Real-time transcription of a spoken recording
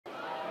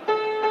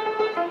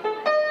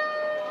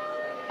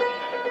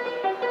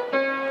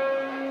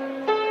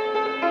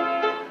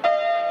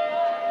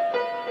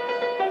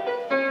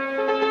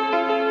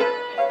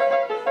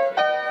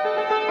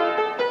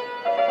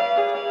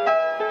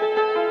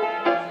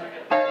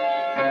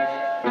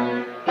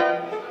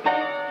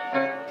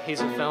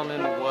Hazel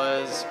Felman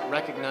was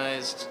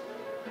recognized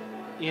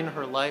in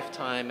her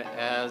lifetime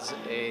as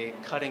a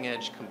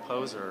cutting-edge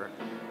composer,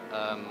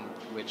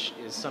 which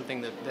is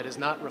something that is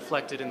not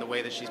reflected in the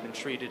way that she's been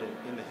treated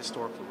in the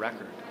historical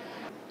record.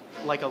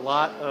 Like a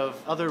lot of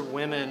other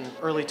women,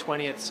 early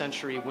 20th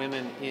century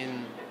women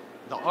in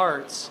the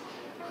arts,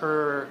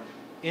 her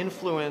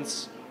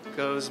influence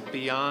goes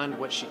beyond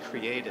what she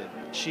created.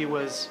 She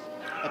was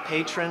a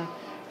patron,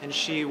 and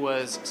she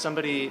was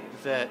somebody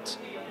that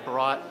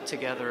brought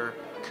together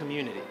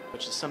community,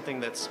 which is something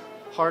that's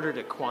harder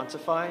to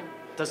quantify.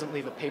 It doesn't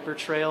leave a paper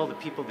trail, the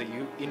people that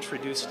you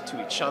introduced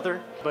to each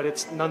other, but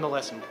it's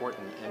nonetheless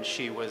important. And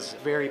she was a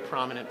very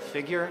prominent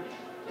figure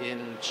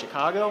in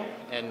Chicago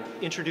and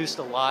introduced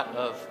a lot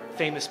of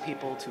famous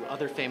people to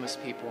other famous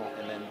people,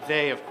 and then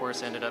they, of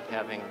course, ended up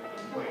having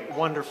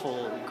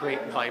wonderful,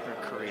 great,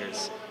 vibrant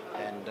careers,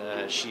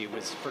 and she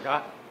was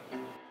forgotten.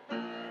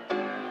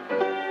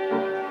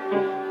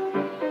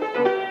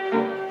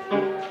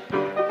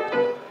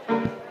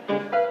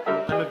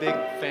 I'm a big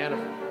fan of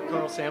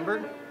Carl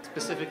Sandburg,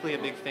 specifically a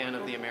big fan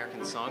of the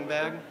American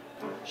Songbag.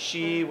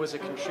 She was a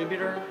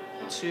contributor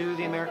to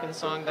the American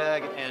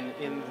Songbag, and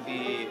in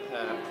the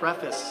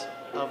preface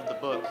of the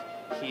book,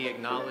 he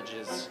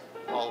acknowledges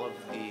all of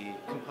the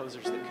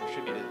composers that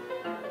contributed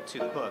to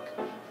the book,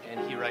 and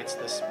he writes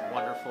this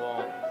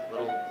wonderful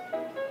little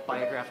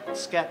biographical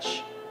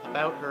sketch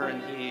about her,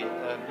 and he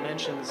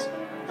mentions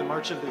the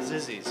March of the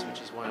Zizzies,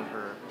 which is one of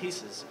her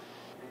pieces.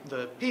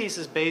 The piece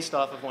is based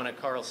off of one of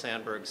Carl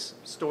Sandburg's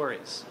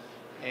stories,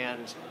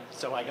 and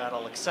so I got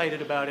all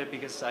excited about it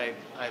because I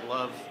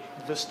love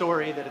the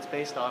story that it's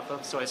based off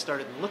of, so I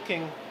started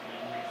looking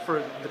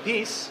for the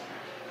piece,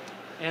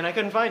 and I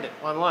couldn't find it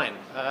online.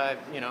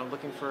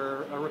 Looking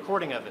for a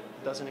recording of it.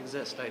 It doesn't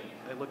exist. I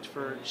looked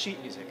for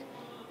sheet music.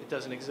 It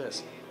doesn't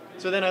exist.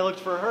 So then I looked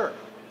for her.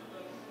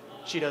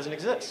 She doesn't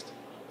exist.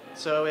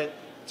 So it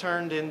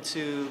turned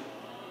into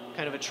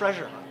kind of a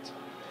treasure hunt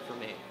for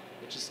me.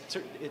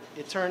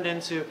 It turned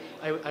into,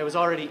 I was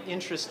already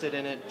interested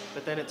in it,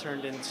 but then it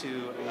turned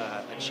into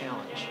a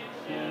challenge.